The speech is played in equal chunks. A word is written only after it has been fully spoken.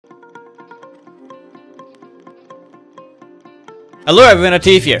Hello everyone,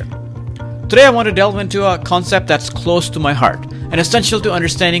 Atif here. Today I want to delve into a concept that's close to my heart and essential to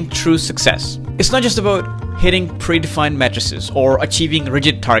understanding true success. It's not just about hitting predefined matrices or achieving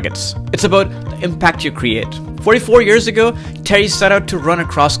rigid targets. It's about the impact you create. 44 years ago, Terry set out to run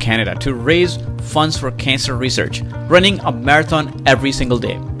across Canada to raise funds for cancer research, running a marathon every single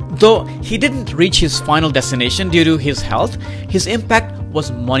day. Though he didn't reach his final destination due to his health, his impact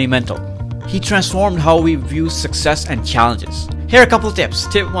was monumental. He transformed how we view success and challenges. Here are a couple tips.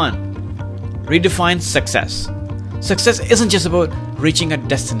 Tip 1. Redefine success. Success isn't just about reaching a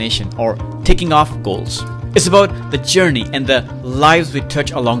destination or ticking off goals. It's about the journey and the lives we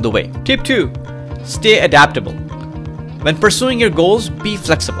touch along the way. Tip 2. Stay adaptable. When pursuing your goals, be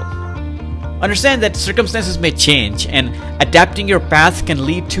flexible. Understand that circumstances may change, and adapting your path can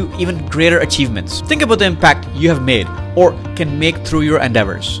lead to even greater achievements. Think about the impact you have made or can make through your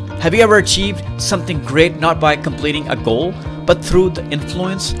endeavors. Have you ever achieved something great not by completing a goal, but through the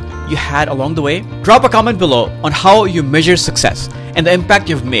influence you had along the way? Drop a comment below on how you measure success and the impact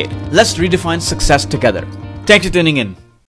you've made. Let's redefine success together. Thanks for tuning in.